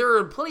 There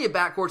are plenty of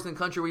backcourts in the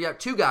country where you have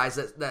 2 guys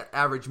that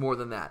average more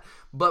than that.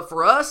 But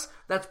for us,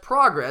 that's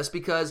progress,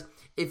 because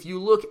if you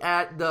look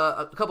at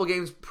a couple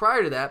games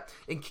prior to that,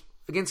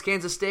 against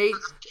Kansas State,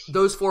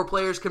 those 4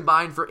 players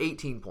combined for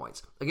 18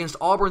 points. Against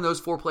Auburn, those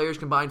 4 players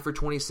combined for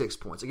 26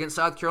 points. Against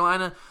South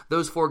Carolina,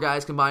 those 4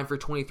 guys combined for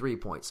 23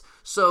 points.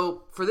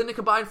 So for them to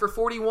combine for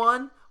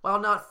 41, while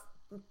not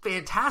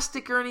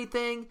fantastic or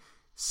anything,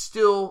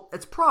 still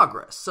it's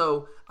progress.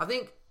 So I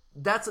think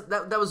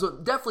that was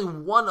definitely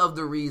one of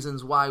the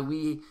reasons why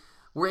we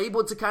were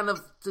able to kind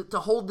of to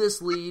hold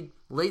this lead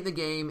late in the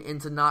game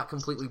and to not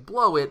completely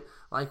blow it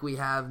like we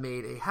have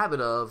made a habit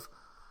of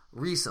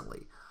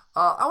recently.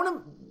 I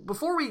want to,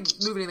 before we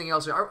move anything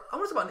else here, I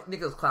want to talk about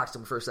Nicholas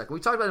Claxton for a second. We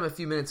talked about him a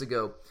few minutes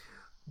ago,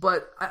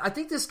 But I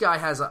think this guy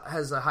has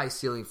a high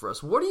ceiling for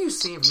us. What are you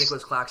seeing from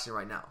Nicholas Claxton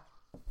right now?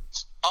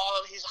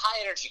 Oh, he's a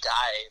high energy guy.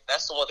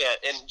 That's the one thing.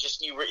 And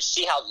just you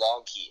see how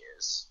long he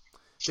is.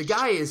 The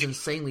guy is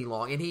insanely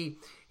long, and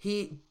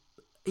he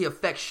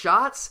affects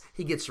shots.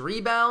 He gets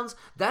rebounds.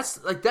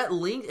 That's like that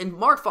length. And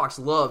Mark Fox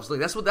loves like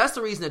that's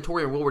the reason that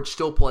Torian Woolridge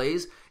still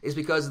plays is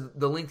because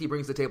the length he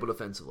brings to the table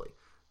defensively.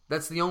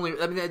 That's the only.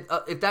 I mean,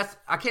 if that's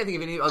I can't think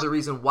of any other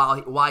reason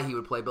why he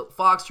would play. But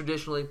Fox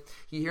traditionally,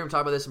 you hear him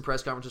talk about this in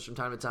press conferences from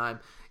time to time.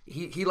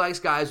 He likes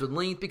guys with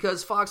length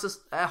because Fox is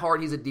at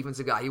heart he's a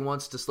defensive guy. He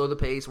wants to slow the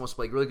pace, wants to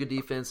play really good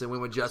defense, and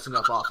win with just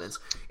enough offense.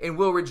 And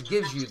Woolridge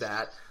gives you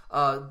that.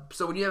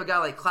 So when you have a guy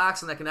like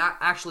Claxton that can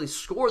actually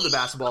score the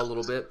basketball a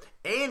little bit,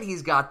 and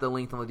he's got the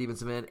length on the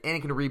defensive end, and he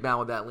can rebound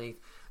with that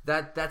length,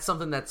 that's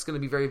something that's going to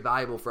be very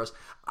valuable for us.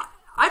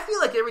 I feel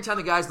like every time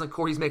the guy's on the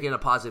court, he's making a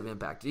positive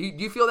impact. Do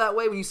you feel that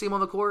way when you see him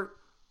on the court?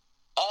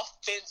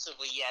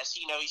 Offensively, yes.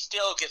 You know, he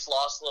still gets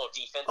lost a little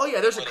defensively. Oh,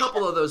 yeah, there's a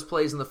couple of those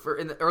plays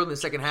early in the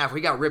second half where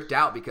he got ripped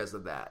out because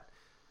of that.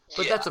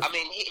 But yeah,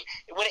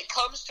 when it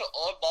comes to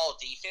on-ball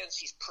defense,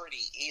 he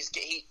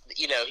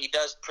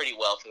does pretty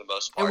well for the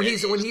most part.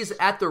 And when he's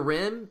at the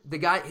rim, the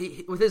guy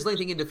with his length,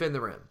 he can defend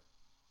the rim.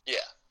 Yeah.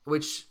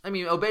 Which, I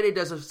mean, Obede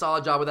does a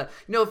solid job with that.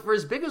 You know, for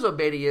as big as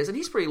Obede is, and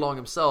he's pretty long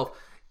himself,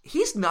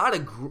 he's not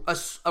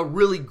a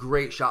really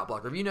great shot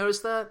blocker. Have you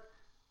noticed that?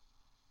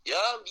 Yeah,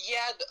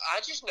 I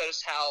just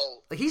noticed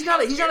how he's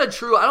not a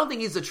true. I don't think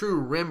he's a true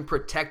rim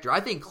protector. I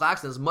think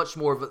Claxton is much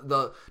more of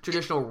the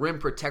traditional rim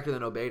protector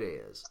than Obede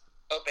is.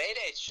 Obede,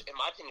 in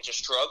my opinion,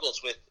 just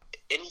struggles with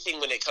anything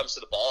when it comes to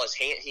the ball.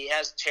 He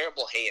has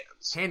terrible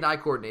hands. Hand-eye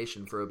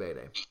coordination for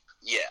Obede.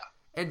 Yeah.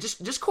 And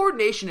just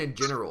coordination in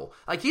general.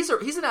 Like he's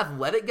an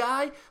athletic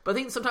guy, but I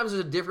think sometimes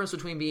there's a difference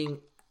between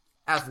being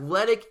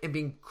athletic and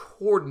being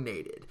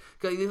coordinated.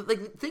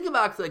 Like think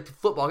about like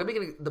football. I'm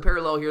making the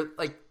parallel here.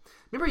 Like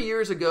remember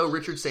years ago,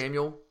 Richard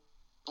Samuel?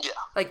 Yeah.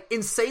 Like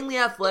insanely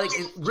athletic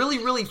and really,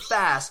 really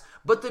fast,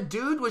 but the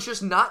dude was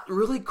just not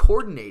really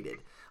coordinated.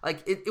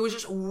 Like, it was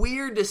just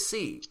weird to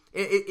see.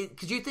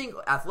 Because you think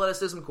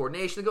athleticism,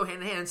 coordination, they go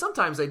hand in hand. And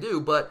sometimes they do,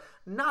 but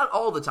not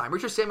all the time.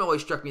 Richard Samuel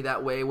always struck me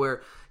that way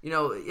where, he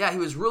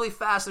was really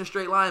fast in a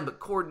straight line, but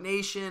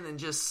coordination and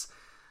just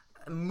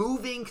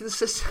moving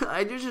consistent.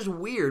 It was just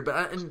weird.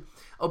 And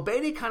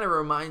Obede kind of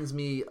reminds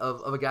me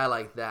of a guy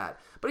like that.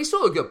 But he's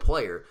still a good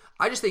player.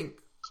 I think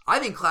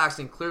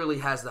Claxton clearly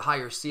has the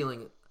higher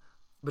ceiling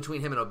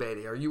between him and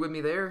Obede. Are you with me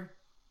there?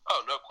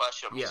 Oh, no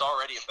question. He's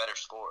already a better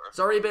scorer. He's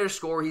already a better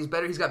scorer. He's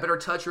better. He's got better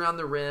touch around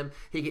the rim.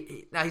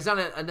 Now he's not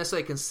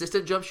necessarily a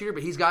consistent jump shooter,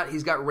 but he's got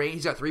range.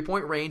 He's got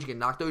 3-point range. He can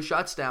knock those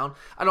shots down.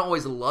 I don't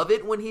always love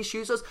it when he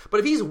shoots those, but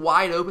if he's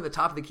wide open, the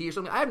top of the key or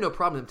something, I have no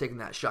problem with him taking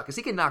that shot because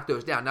he can knock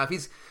those down. Now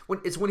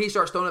when he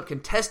starts throwing up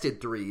contested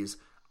threes,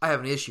 I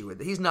have an issue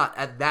with it. He's not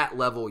at that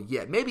level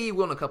yet. Maybe he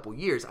will in a couple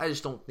years. I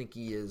just don't think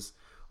he is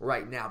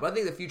right now. But I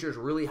think the future is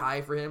really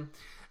high for him.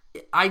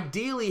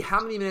 Ideally,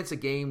 how many minutes a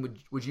game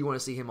would you want to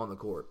see him on the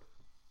court?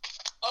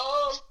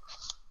 I'll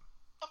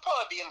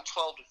probably be in the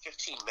 12 to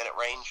 15 minute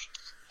range.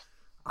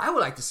 I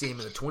would like to see him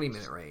in the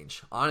 20-minute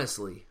range,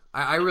 honestly.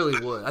 I really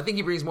would. I think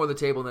he brings more to the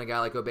table than a guy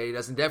like Obede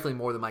does, and definitely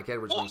more than Mike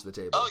Edwards brings to the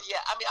table. Oh, yeah.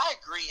 I mean, I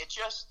agree.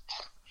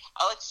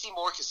 I like to see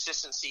more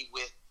consistency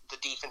with the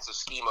defensive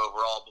scheme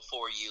overall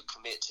before you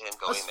commit to him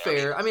going That's there.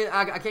 Fair. I mean,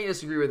 I can't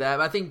disagree with that,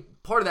 but I think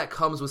part of that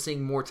comes with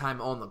seeing more time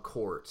on the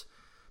court.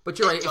 But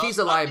you're right. If he's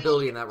a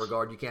liability in that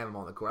regard, you can't have him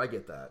on the court. I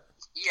get that.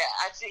 Yeah,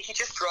 I think he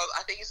just struggled.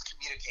 I think it's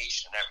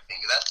communication and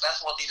everything.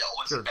 That's one thing that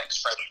always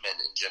affects freshmen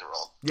in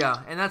general.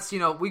 Yeah, and that's,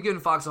 we give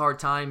Fox a hard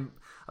time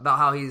about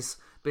how he's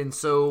been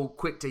so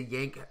quick to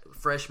yank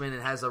freshmen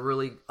and has a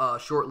really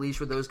short leash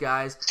with those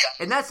guys.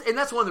 Yeah. And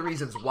that's one of the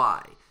reasons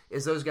why,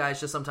 is those guys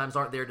just sometimes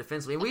aren't there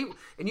defensively.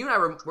 And you and I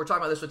were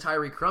talking about this with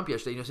Tyree Crump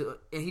yesterday,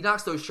 and he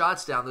knocks those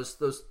shots down,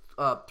 those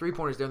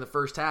 3-pointers there in the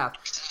first half.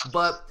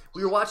 But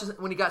we were watching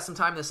when he got some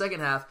time in the second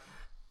half.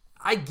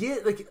 I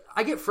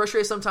get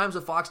frustrated sometimes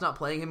with Fox not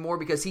playing him more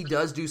because he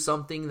does do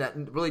something that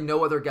really none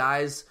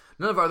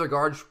of our other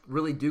guards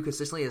really do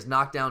consistently, is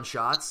knock down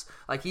shots.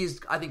 Like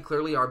he's, I think,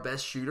 clearly our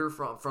best shooter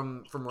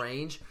from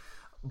range.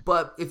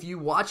 But if you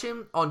watch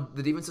him on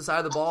the defensive side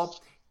of the ball,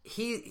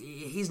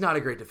 he's not a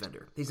great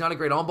defender. He's not a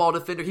great on-ball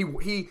defender.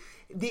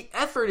 The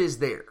effort is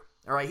there.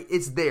 All right,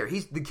 it's there.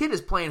 The kid is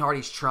playing hard.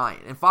 He's trying.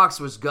 And Fox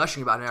was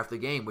gushing about it after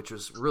the game, which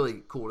was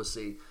really cool to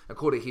see and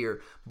cool to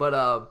hear.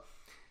 But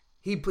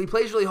he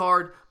plays really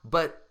hard,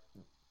 but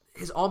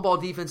his on-ball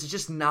defense is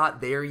just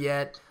not there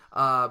yet.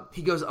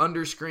 He goes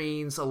under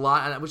screens a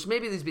lot, which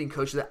maybe he's being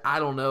coached that. I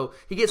don't know.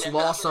 He gets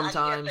lost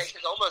sometimes.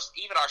 Almost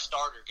even our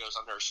starter goes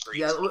under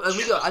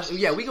screens.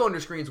 Yeah, we go under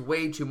screens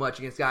way too much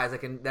against guys that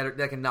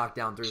can knock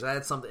down threes.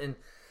 That's something. And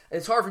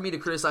it's hard for me to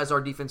criticize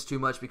our defense too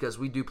much because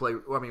we do play.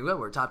 I mean,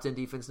 we're a top 10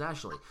 defense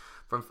nationally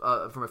from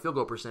a field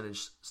goal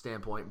percentage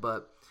standpoint,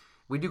 but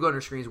we do go under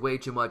screens way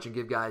too much and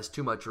give guys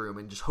too much room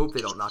and just hope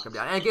they don't knock them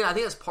down. And again, I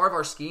think that's part of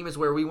our scheme is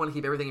where we want to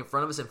keep everything in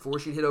front of us and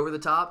force you to hit over the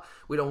top.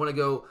 We don't want to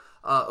go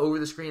over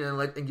the screen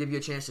and give you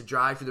a chance to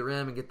drive to the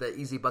rim and get the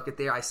easy bucket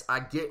there. I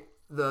get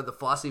the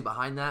philosophy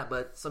behind that,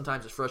 but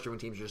sometimes it's frustrating when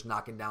teams are just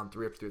knocking down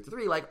 3 after 3 after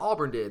 3, like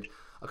Auburn did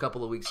a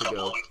couple of weeks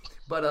ago.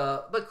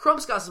 But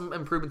Crump's got some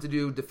improvement to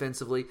do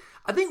defensively.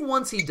 I think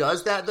once he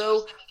does that,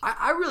 though,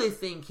 I really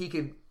think he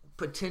could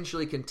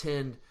potentially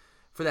contend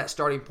for that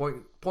starting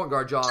point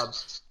guard job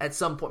at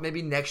some point,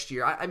 maybe next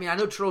year. I mean, I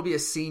know Turtle will be a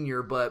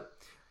senior, but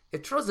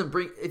if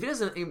he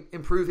doesn't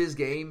improve his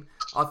game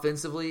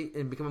offensively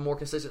and become a more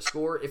consistent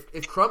scorer,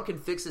 if Crump can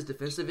fix his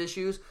defensive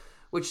issues,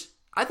 which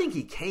I think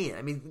he can.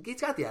 I mean,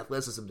 he's got the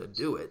athleticism to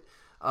do it.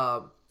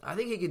 I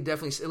think he could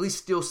definitely at least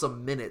steal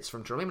some minutes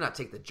from Turtle. Maybe not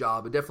take the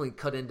job, but definitely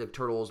cut into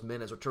Turtle's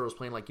minutes, or Turtle's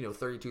playing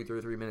 32,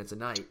 33 minutes a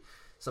night.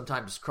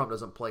 Sometimes Crump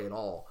doesn't play at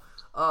all.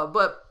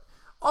 But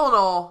all in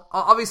all,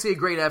 obviously a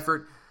great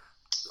effort.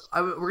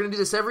 We're going to do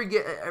this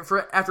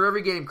after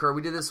every game, Kurt.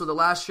 We did this with the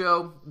last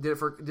show. Did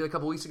a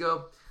couple weeks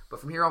ago. But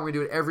from here on, we're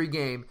going to do it every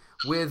game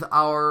with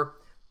our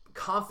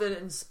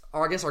confidence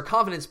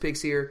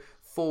picks here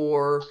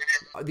for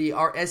our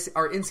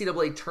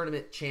NCAA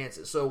tournament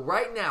chances. So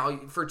right now,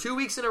 for 2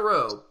 weeks in a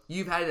row,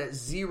 you've had it at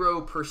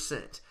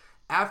 0%.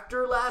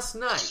 After last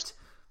night,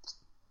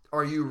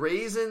 are you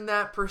raising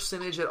that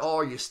percentage at all?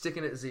 Or are you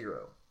sticking at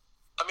 0?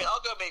 I mean,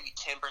 I'll go maybe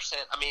 10%.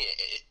 I mean,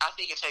 I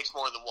think it takes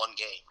more than one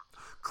game.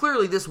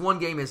 Clearly, this one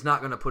game is not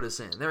going to put us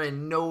in. There ain't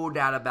no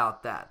doubt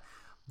about that.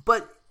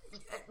 But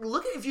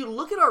if you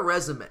look at our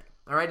resume,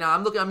 all right, now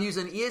I'm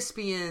using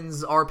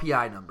ESPN's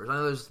RPI numbers. I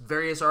know there's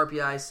various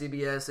RPI,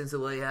 CBS,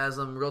 NCAA has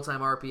them, real-time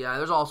RPI.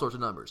 There's all sorts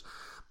of numbers.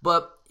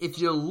 But if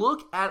you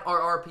look at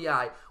our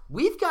RPI,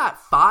 we've got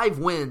 5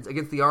 wins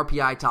against the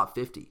RPI top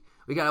 50.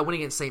 We got a win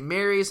against St.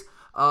 Mary's,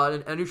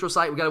 a neutral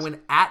site. We got to win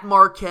at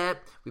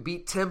Marquette. We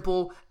beat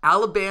Temple,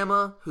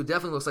 Alabama, who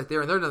definitely looks like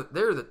they're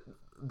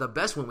the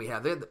best win we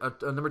have. They had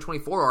a number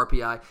 24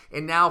 RPI,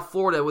 and now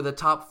Florida with a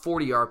top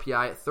 40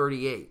 RPI at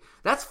 38.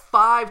 That's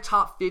 5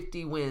 top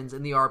 50 wins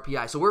in the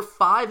RPI. So we're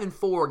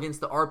 5-4 against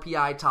the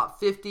RPI top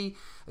 50.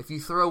 If you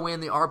throw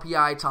in the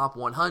RPI top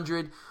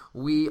 100,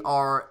 we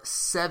are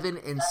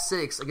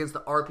 7-6 against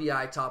the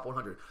RPI top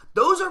 100.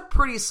 Those are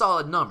pretty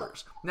solid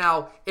numbers.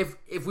 Now, if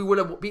we would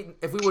have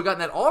gotten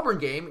that Auburn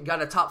game and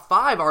got a top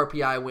 5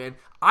 RPI win,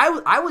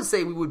 I would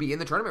say we would be in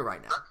the tournament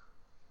right now.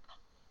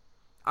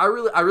 I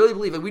really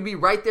believe it. We'd be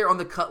right there on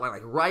the cut line,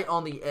 like right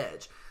on the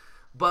edge.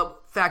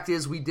 But fact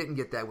is, we didn't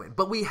get that win.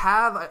 But we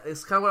have,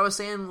 it's kind of what I was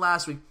saying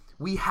last week,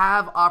 we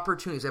have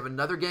opportunities. We have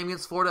another game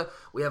against Florida.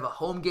 We have a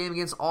home game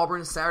against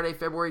Auburn Saturday,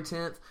 February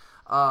 10th.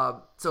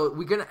 So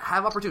we're going to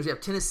have opportunities. We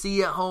have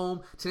Tennessee at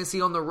home,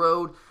 Tennessee on the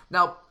road.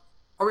 Now,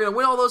 are we going to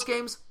win all those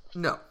games?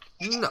 No,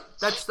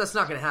 that's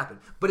not going to happen.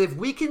 But if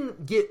we can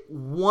get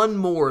one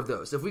more of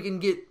those, if we can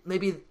get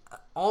maybe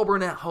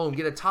Auburn at home,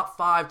 get a top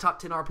 5, top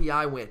 10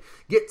 RPI win,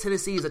 get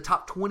Tennessee as a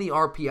top 20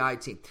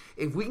 RPI team.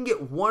 If we can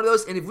get one of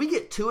those, and if we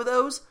get 2 of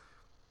those,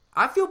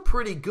 I feel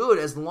pretty good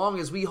as long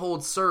as we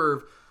hold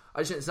serve.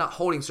 It's not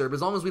holding serve,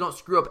 as long as we don't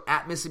screw up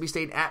at Mississippi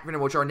State, at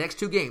Vanderbilt, which are our next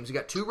 2 games. We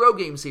got 2 road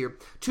games here,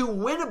 2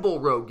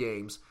 winnable road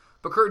games.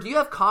 But Kurt, do you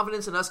have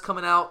confidence in us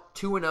coming out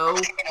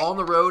 2-0 on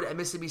the road at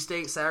Mississippi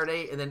State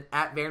Saturday and then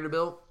at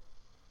Vanderbilt?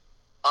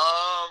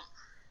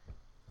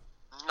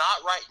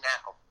 Not right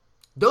now.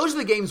 Those are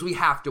the games we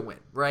have to win,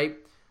 right?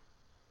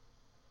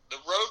 The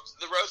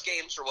road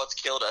games are what's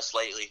killed us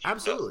lately.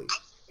 Absolutely.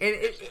 And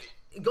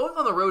going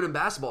on the road in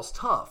basketball is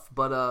tough.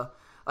 But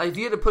if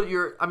you had to put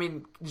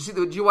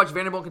did you watch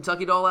Vanderbilt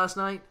Kentucky doll last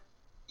night?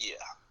 Yeah.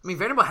 I mean,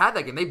 Vanderbilt had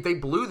that game. They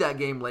blew that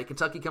game late.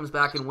 Kentucky comes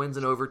back and wins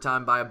in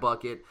overtime by a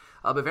bucket.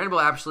 But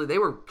Vanderbilt actually, they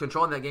were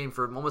controlling that game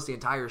for almost the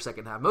entire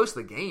second half. Most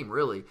of the game,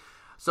 really.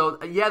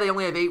 So, yeah, they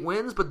only have 8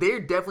 wins, but they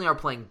definitely are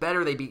playing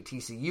better. They beat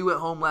TCU at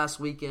home last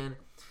weekend.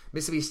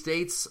 Mississippi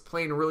State's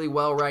playing really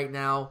well right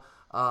now.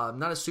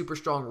 Not a super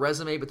strong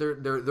resume, but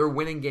they're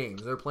winning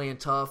games. They're playing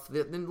tough.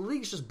 The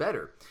league's just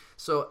better.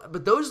 So,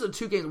 but those are the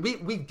 2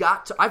 games we've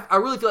got to. I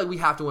really feel like we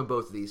have to win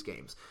both of these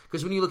games,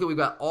 because when you look at, we've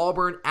got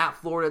Auburn at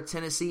Florida,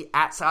 Tennessee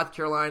at South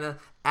Carolina,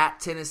 at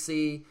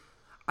Tennessee.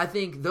 I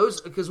think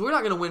those, because we're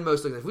not going to win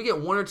most of them. If we get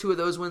 1 or 2 of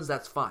those wins,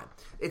 that's fine.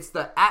 It's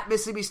the at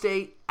Mississippi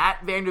State,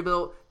 at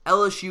Vanderbilt,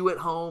 LSU at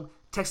home,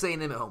 Texas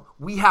A&M at home.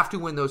 We have to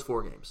win those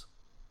 4 games.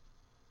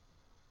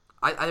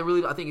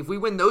 I think if we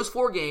win those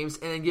 4 games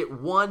and then get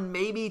 1,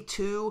 maybe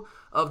 2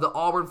 of the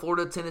Auburn,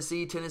 Florida,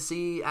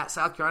 Tennessee at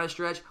South Carolina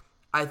stretch,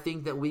 I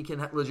think that we can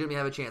legitimately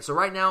have a chance. So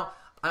right now,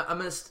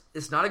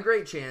 it's not a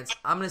great chance.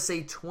 I'm going to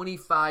say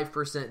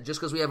 25%, just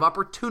because we have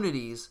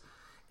opportunities,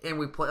 and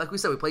we play, like we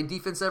said, we play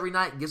defense every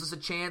night. It gives us a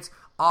chance.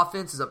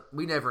 Offense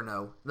we never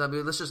know. I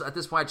mean, let's just, at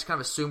this point, I just kind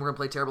of assume we're going to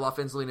play terrible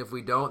offensively, and if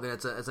we don't, then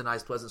it's a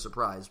nice, pleasant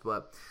surprise.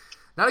 But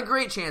not a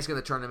great chance in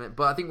the tournament,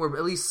 but I think we're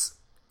at least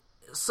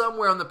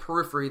somewhere on the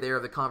periphery there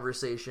of the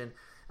conversation.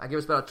 I give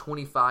us about a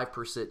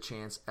 25%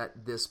 chance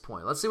at this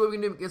point. Let's see what we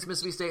can do against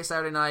Mississippi State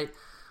Saturday night.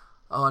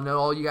 Oh, I know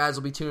all you guys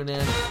will be tuning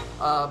in.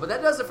 But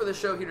that does it for the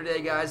show here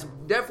today, guys.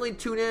 Definitely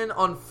tune in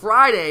on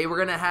Friday. We're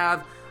going to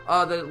have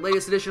the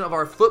latest edition of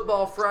our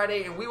Football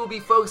Friday, and we will be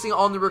focusing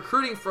on the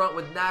recruiting front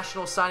with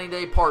National Signing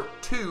Day Part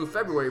 2,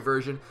 February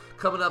version,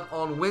 coming up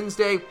on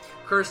Wednesday.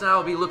 Curtis and I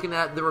will be looking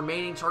at the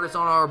remaining targets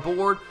on our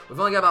board. We've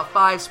only got about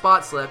 5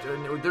 spots left,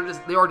 and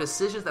there are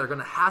decisions that are going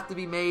to have to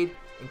be made,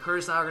 and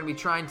Curtis and I are going to be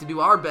trying to do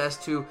our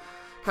best to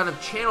kind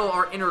of channel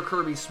our inner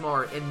Kirby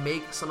Smart and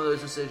make some of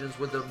those decisions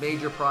with the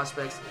major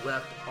prospects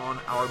left on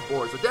our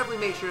board. So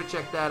definitely make sure to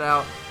check that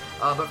out.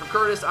 But for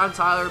Curtis, I'm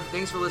Tyler.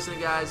 Thanks for listening,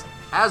 guys.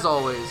 As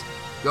always,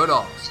 go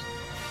Dogs.